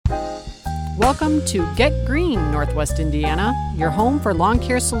Welcome to Get Green, Northwest Indiana, your home for lawn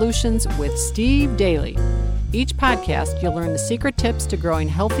care solutions with Steve Daly. Each podcast, you'll learn the secret tips to growing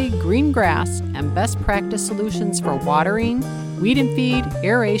healthy green grass and best practice solutions for watering, weed and feed,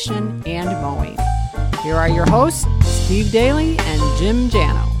 aeration, and mowing. Here are your hosts, Steve Daly and Jim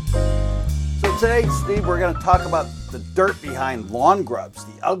Jano. So today, Steve, we're going to talk about the dirt behind lawn grubs,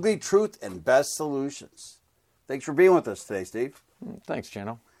 the ugly truth and best solutions. Thanks for being with us today, Steve. Thanks,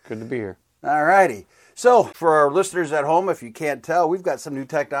 Jano. Good to be here. All righty. So for our listeners at home, if you can't tell, we've got some new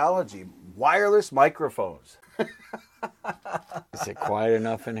technology. Wireless microphones. Is it quiet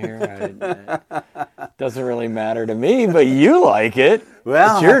enough in here? It doesn't really matter to me, but you like it.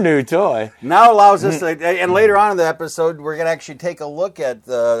 Well, it's your new toy. Now allows us to, and later on in the episode, we're going to actually take a look at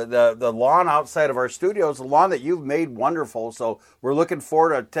the lawn outside of our studios, the lawn that you've made wonderful. So we're looking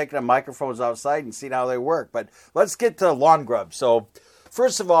forward to taking the microphones outside and seeing how they work. But let's get to lawn grubs. So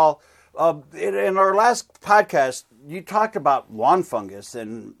first of all, in our last podcast, you talked about lawn fungus,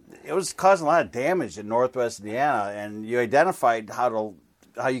 and it was causing a lot of damage in Northwest Indiana, and you identified how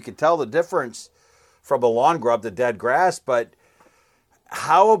you could tell the difference from a lawn grub to dead grass. But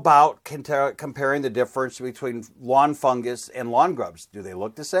how about comparing the difference between lawn fungus and lawn grubs? Do they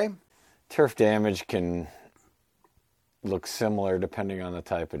look the same? Turf damage can look similar depending on the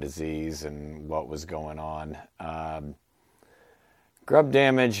type of disease and what was going on. Grub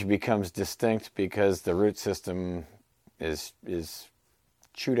damage becomes distinct because the root system is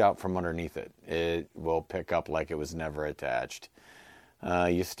chewed out from underneath it. It will pick up like it was never attached.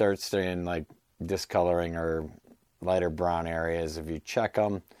 You start seeing like discoloring or lighter brown areas. If you check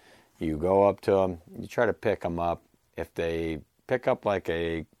them, you go up to them, you try to pick them up. If they pick up like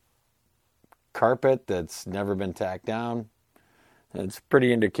a carpet that's never been tacked down, it's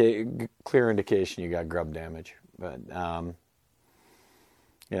pretty clear indication you got grub damage. But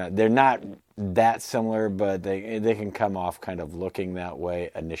they're not that similar, but they can come off kind of looking that way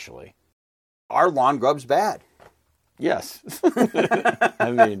initially. Are lawn grubs bad? Yes.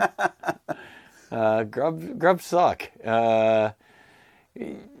 I mean, grubs suck. If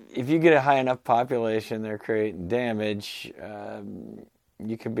you get a high enough population, they're creating damage.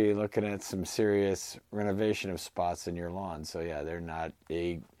 You could be looking at some serious renovation of spots in your lawn. So yeah, they're not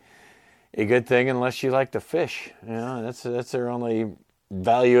a good thing unless you like to fish. That's their only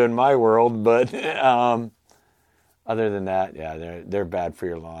value in my world, but other than that, yeah, they're bad for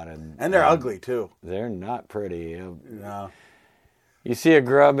your lawn, and they're ugly too. They're not pretty. No. You see a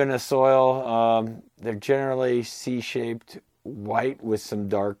grub in a soil, they're generally C-shaped, white with some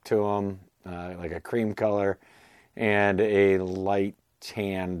dark to them, like a cream color, and a light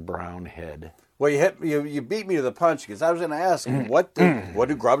tan brown head. Well, you beat me to the punch because I was going to ask, what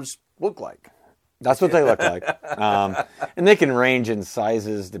do grubs look like? That's what they look like. And they can range in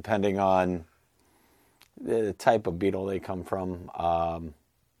sizes depending on the type of beetle they come from,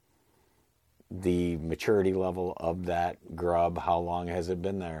 the maturity level of that grub, how long has it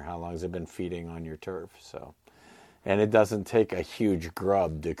been there, how long has it been feeding on your turf. So, and it doesn't take a huge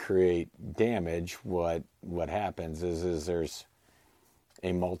grub to create damage. What happens is there's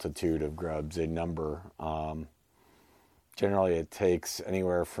a multitude of grubs, a number. Generally, it takes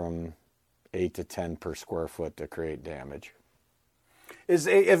anywhere from 8 to 10 per square foot to create damage.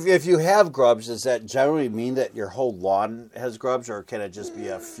 If you have grubs, does that generally mean that your whole lawn has grubs, or can it just be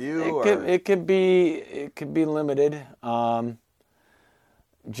a few? It could be limited.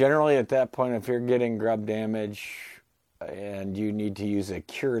 Generally, at that point, if you're getting grub damage and you need to use a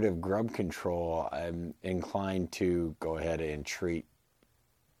curative grub control, I'm inclined to go ahead and treat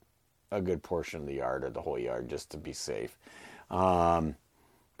a good portion of the yard or the whole yard just to be safe.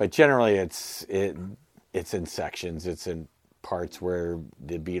 But generally, it's in sections. It's in parts where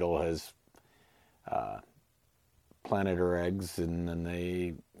the beetle has planted her eggs, and then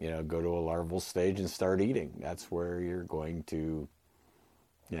they go to a larval stage and start eating. That's where you're going to,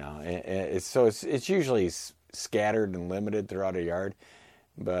 it's usually scattered and limited throughout a yard.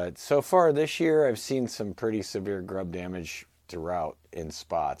 But so far this year, I've seen some pretty severe grub damage throughout in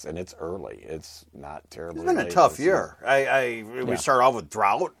spots, and it's early. It's not terribly. It's been a tough year. We started off with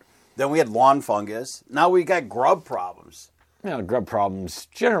drought, then we had lawn fungus. Now we got grub problems. Grub problems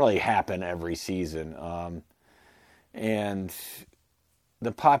generally happen every season, and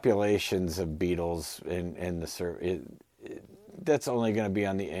the populations of beetles in the that's only going to be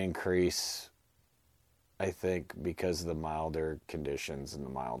on the increase, I think, because of the milder conditions and the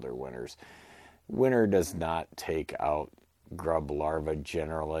milder winters. Winter does not take out grub larvae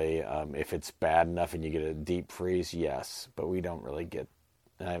generally. If it's bad enough and you get a deep freeze, yes, but we don't really get,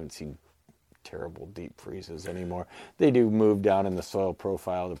 I haven't seen terrible deep freezes anymore. They do move down in the soil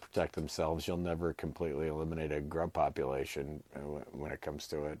profile to protect themselves. You'll never completely eliminate a grub population when it comes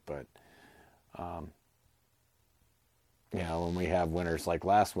to it, but when we have winters like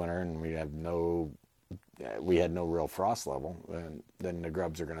last winter and we had no real frost level, then the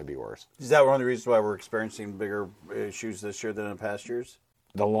grubs are going to be worse. Is that one of the reasons why we're experiencing bigger issues this year than in past years?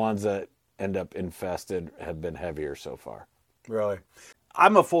 The lawns that end up infested have been heavier so far. Really?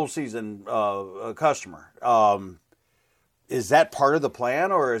 I'm a full season customer. Is that part of the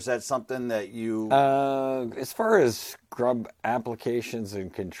plan, or is that something that you... As far as grub applications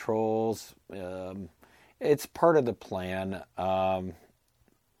and controls, it's part of the plan. I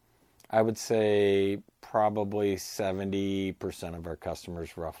would say probably 70% of our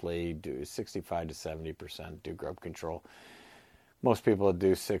customers roughly do, 65 to 70% do grub control. Most people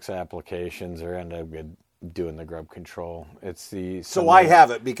do 6 applications or end up doing the grub control. So I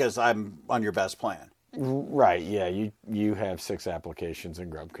have it because I'm on your best plan. Right, yeah, you have 6 applications in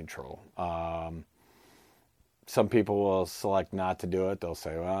grub control. Some people will select not to do it. They'll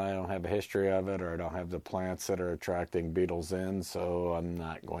say, well, I don't have a history of it, or I don't have the plants that are attracting beetles in, so I'm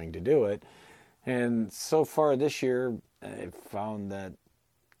not going to do it. And so far this year, I've found that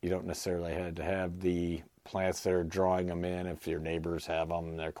you don't necessarily have to have the plants that are drawing them in. If your neighbors have them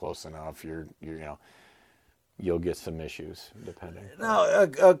and they're close enough, you'll get some issues depending. Now,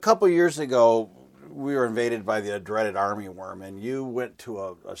 a couple years ago, we were invaded by the dreaded armyworm, and you went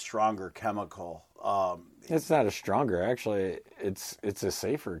to a stronger chemical. It's not a stronger, actually. It's a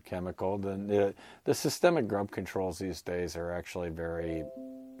safer chemical than the systemic grub controls these days are actually very,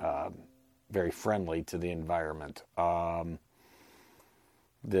 very friendly to the environment.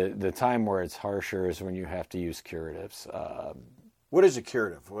 The time where it's harsher is when you have to use curatives. What is a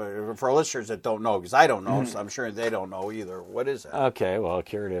curative? For our listeners that don't know, because I don't know, so I'm sure they don't know either. What is it? Okay, well, a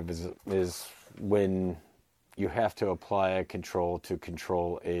curative is when you have to apply a control to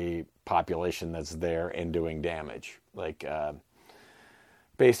control a population that's there and doing damage. Like,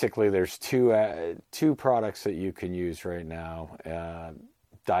 basically, there's two products that you can use right now.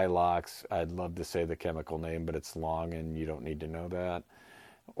 Dilox, I'd love to say the chemical name, but it's long and you don't need to know that.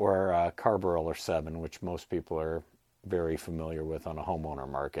 Or Carbaryl 7, which most people are very familiar with on a homeowner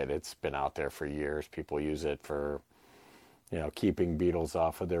market. It's been out there for years. People use it for, keeping beetles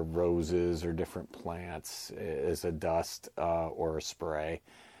off of their roses or different plants as a dust or a spray.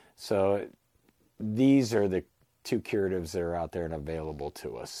 So these are the 2 curatives that are out there and available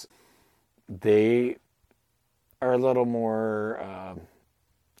to us. They are a little more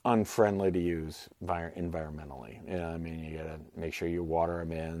unfriendly to use environmentally. You got to make sure you water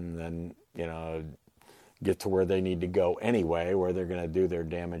them in, then, get to where they need to go anyway, where they're going to do their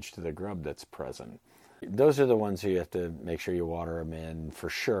damage to the grub that's present. Those are the ones you have to make sure you water them in for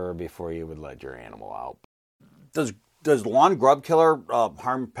sure before you would let your animal out. Does lawn grub killer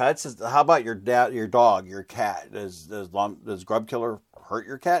harm pets? How about your dog, your cat? Does grub killer hurt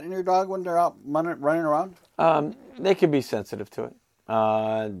your cat and your dog when they're out running around? They can be sensitive to it.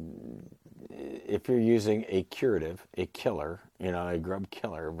 If you're using a curative, a killer, a grub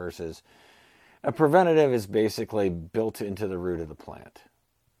killer versus a preventative is basically built into the root of the plant.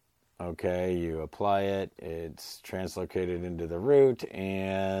 Okay, you apply it, it's translocated into the root,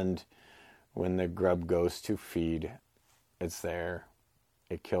 and when the grub goes to feed, it's there.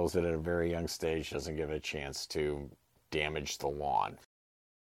 It kills it at a very young stage, doesn't give it a chance to damage the lawn.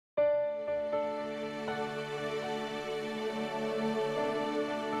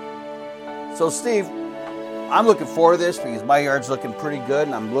 So, Steve, I'm looking forward to this because my yard's looking pretty good,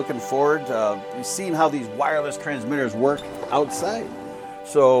 and I'm looking forward to seeing how these wireless transmitters work outside.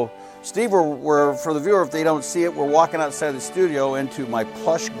 So, Steve, we're for the viewer, if they don't see it, we're walking outside the studio into my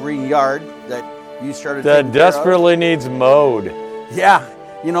plush green yard that you started that desperately needs mowed. Yeah.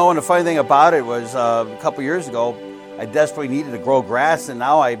 And the funny thing about it was a couple years ago, I desperately needed to grow grass, and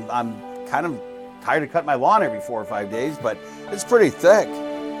now I'm kind of tired of cutting my lawn every 4 or 5 days, but it's pretty thick.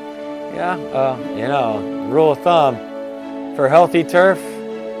 Yeah, rule of thumb, for healthy turf,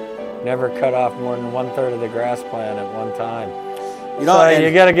 never cut off more than 1/3 of the grass plant at one time. You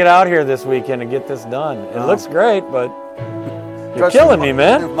got to get out here this weekend and get this done. It looks great, but you're killing me,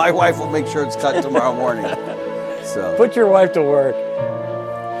 man. My wife will make sure it's cut tomorrow morning. So put your wife to work.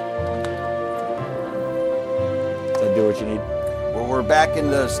 Does that do what you need? Well, we're back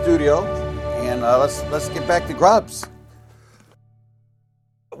in the studio, and let's get back to grubs.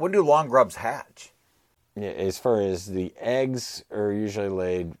 When do lawn grubs hatch? Yeah, as far as the eggs are usually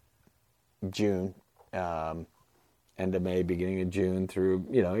laid June. End of May, beginning of June through,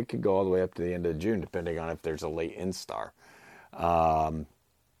 it could go all the way up to the end of June, depending on if there's a late instar.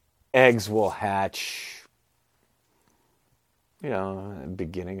 eggs will hatch,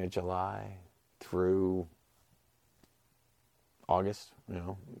 beginning of July through August.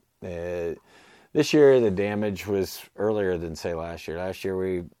 This year the damage was earlier than say last year. Last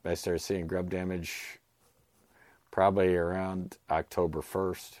year I started seeing grub damage probably around October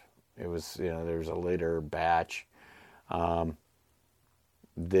 1st. It was, there's a later batch.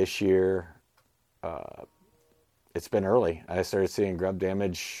 This year, it's been early. I started seeing grub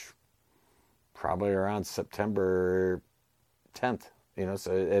damage probably around September 10th.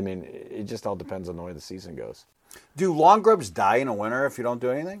 So it just all depends on the way the season goes. Do lawn grubs die in the winter if you don't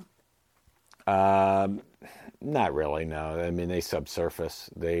do anything? Not really, no. They subsurface.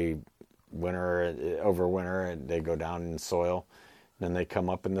 They overwinter, and they go down in soil. Then they come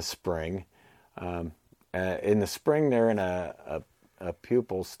up in the spring. In the spring, they're in a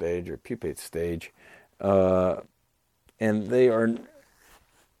pupal stage or pupate stage, and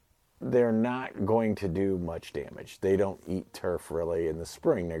they're not going to do much damage. They don't eat turf really in the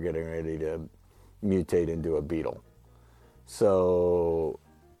spring. They're getting ready to mutate into a beetle. So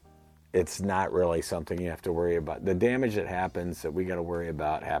it's not really something you have to worry about. The damage that happens that we got to worry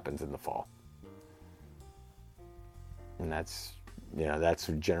about happens in the fall. And that's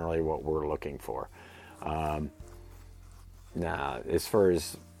generally what we're looking for. Now, as far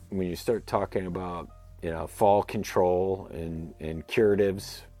as when you start talking about, fall control and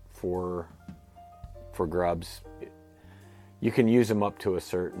curatives for grubs, you can use them up to a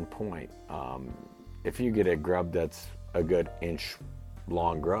certain point. If you get a grub that's a good inch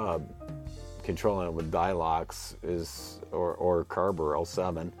long grub, controlling it with Dilox or Carbaryl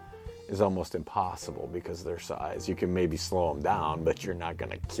 7 is almost impossible because of their size. You can maybe slow them down, but you're not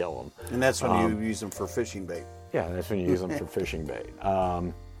going to kill them. And that's when you use them for fishing bait. Yeah, that's when you use them for fishing bait.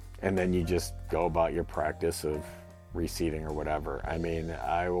 And then you just go about your practice of reseeding or whatever. I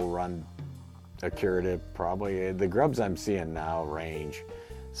will run a curative probably. The grubs I'm seeing now range.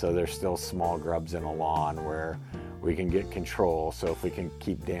 So there's still small grubs in a lawn where we can get control. So if we can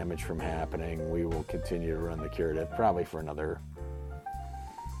keep damage from happening, we will continue to run the curative probably for another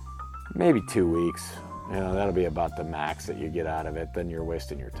maybe 2 weeks. That'll be about the max that you get out of it. Then you're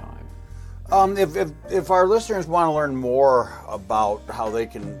wasting your time. If our listeners want to learn more about how they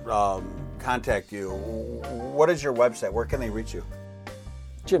can contact you, what is your website? Where can they reach you?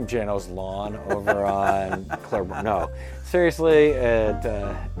 Jim Jano's Lawn over on Claiborne. No, seriously, at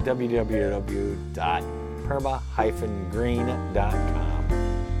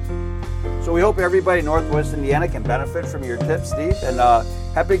www.perma-green.com. So we hope everybody in Northwest Indiana can benefit from your tips, Steve. And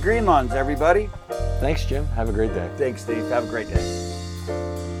happy green lawns, everybody. Thanks, Jim. Have a great day. Thanks, Steve. Have a great day.